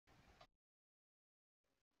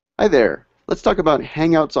Hi there. Let's talk about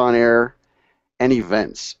Hangouts on Air and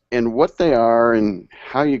events and what they are and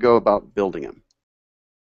how you go about building them.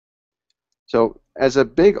 So as a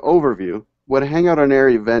big overview, what a Hangout on Air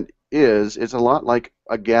event is, it's a lot like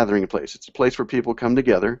a gathering place. It's a place where people come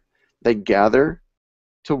together. They gather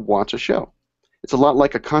to watch a show. It's a lot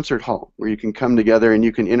like a concert hall where you can come together and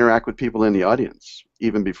you can interact with people in the audience,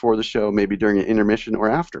 even before the show, maybe during an intermission or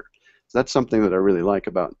after. So that's something that I really like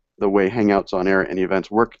about the way Hangouts on Air and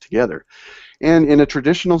events work together. And in a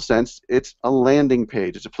traditional sense, it's a landing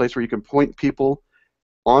page. It's a place where you can point people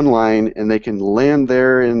online and they can land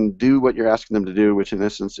there and do what you're asking them to do, which in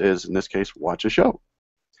essence is, in this case, watch a show.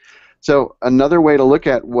 So another way to look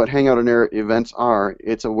at what Hangout on Air events are,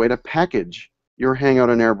 it's a way to package your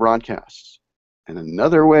Hangout on Air broadcasts. And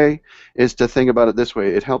another way is to think about it this way.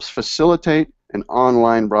 It helps facilitate an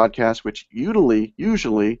online broadcast which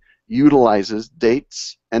usually utilizes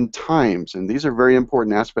dates and times. And these are very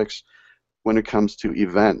important aspects when it comes to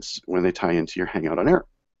events when they tie into your Hangout on Air.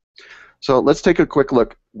 So let's take a quick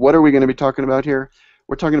look. What are we going to be talking about here?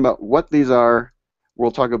 We're talking about what these are.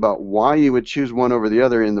 We'll talk about why you would choose one over the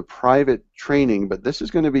other in the private training, but this is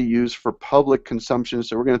going to be used for public consumption,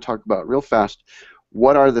 so we're going to talk about real fast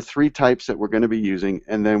what are the three types that we're going to be using,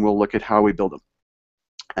 and then we'll look at how we build them.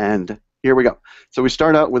 And here we go. So we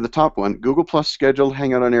start out with the top one, Google Plus Scheduled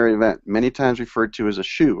Hangout on Air Event, many times referred to as a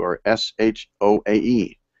SHOE, or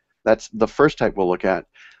S-H-O-A-E. That's the first type we'll look at.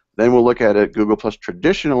 Then we'll look at a Google Plus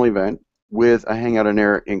Traditional Event with a Hangout on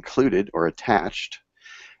Air included or attached.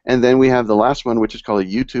 And then we have the last one, which is called a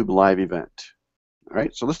YouTube Live Event. All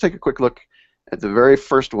right, so let's take a quick look at the very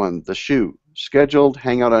first one, the SHOE, Scheduled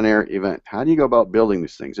Hangout on Air Event. How do you go about building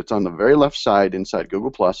these things? It's on the very left side inside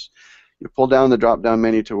Google Plus. You pull down the drop-down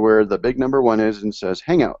menu to where the big number 1 is and says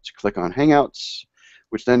Hangouts. Click on Hangouts,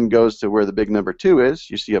 which then goes to where the big number 2 is.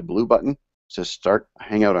 You see a blue button. It says Start a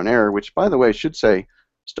Hangout on Air, which, by the way, should say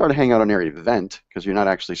Start a Hangout on Air Event, because you're not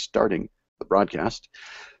actually starting the broadcast.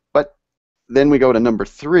 But then we go to number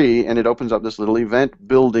 3, and it opens up this little event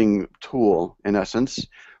building tool, in essence,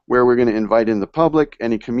 where we're going to invite in the public,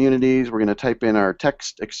 any communities, we're going to type in our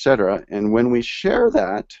text, etc. And when we share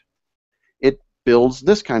that, it builds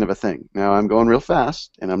this kind of a thing. Now, I'm going real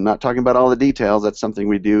fast, and I'm not talking about all the details. That's something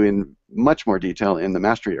we do in much more detail in the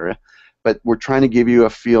mastery area. But we're trying to give you a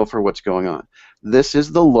feel for what's going on. This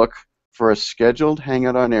is the look for a scheduled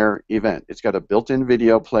Hangout on Air event. It's got a built-in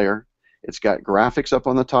video player. It's got graphics up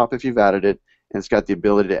on the top if you've added it. And it's got the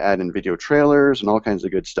ability to add in video trailers and all kinds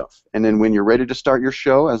of good stuff. And then when you're ready to start your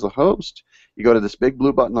show as a host, you go to this big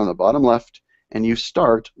blue button on the bottom left, and you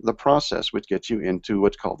start the process, which gets you into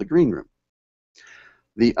what's called the green room.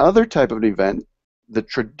 The other type of event, the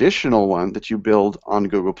traditional one that you build on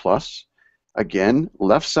Google+, again,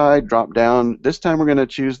 left side, drop down. This time we're going to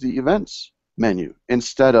choose the Events menu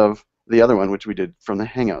instead of the other one, which we did from the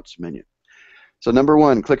Hangouts menu. So number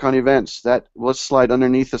 1, click on Events. Let's slide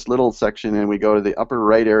underneath this little section, and we go to the upper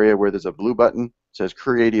right area where there's a blue button. It says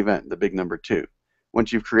Create Event, the big number 2.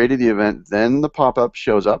 Once you've created the event, then the pop-up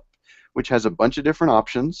shows up, which has a bunch of different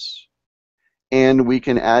options, and we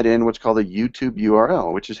can add in what's called a YouTube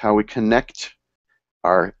URL, which is how we connect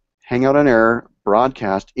our Hangout on Air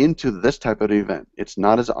broadcast into this type of event. It's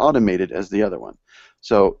not as automated as the other one.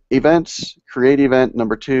 So Events, Create Event,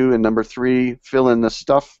 number 2, and number 3, fill in the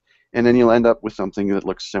stuff, and then you'll end up with something that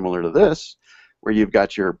looks similar to this, where you've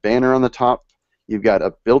got your banner on the top, you've got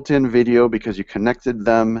a built-in video because you connected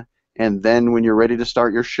them, and then when you're ready to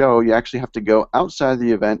start your show, you actually have to go outside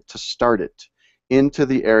the event to start it into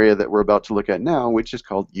the area that we're about to look at now, which is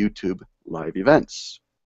called YouTube Live Events.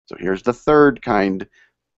 So here's the third kind,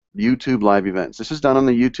 YouTube Live Events. This is done on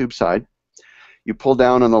the YouTube side. You pull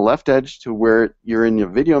down on the left edge to where you're in your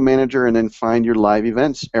video manager and then find your live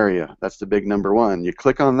events area. That's the big number 1. You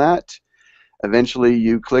click on that. Eventually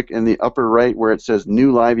you click in the upper right where it says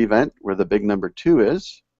New Live Event, where the big number 2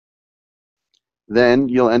 is. Then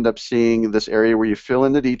you'll end up seeing this area where you fill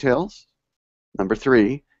in the details. Number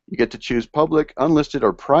 3, you get to choose public, unlisted,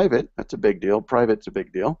 or private. That's a big deal. Private's a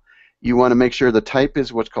big deal. You want to make sure the type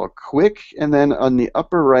is what's called quick, and then on the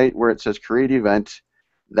upper right where it says Create Event,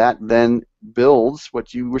 that then builds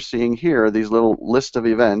what you were seeing here, these little list of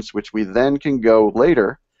events, which we then can go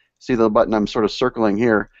later. See the button I'm sort of circling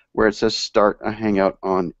here where it says Start a Hangout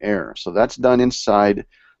on Air. So that's done inside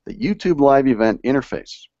the YouTube Live Event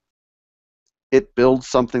interface. It builds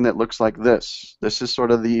something that looks like this. This is sort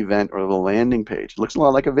of the event or the landing page. It looks a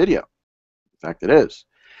lot like a video. In fact, it is.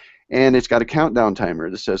 And it's got a countdown timer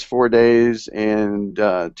that says 4 days and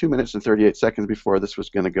 2 minutes and 38 seconds before this was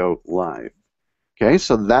going to go live. Okay,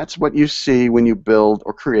 so that's what you see when you build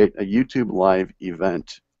or create a YouTube Live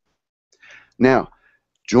event. Now,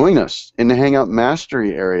 join us in the Hangout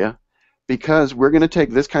Mastery area, because we're going to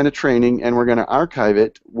take this kind of training and we're going to archive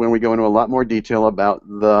it when we go into a lot more detail about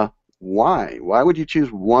the why. Why would you choose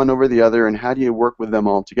one over the other, and how do you work with them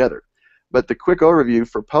all together? But the quick overview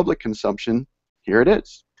for public consumption, here it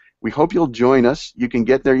is. We hope you'll join us. You can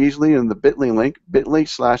get there easily in the bit.ly link,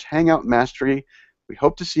 bit.ly/hangout mastery. We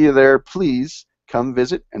hope to see you there. Please come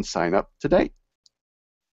visit and sign up today.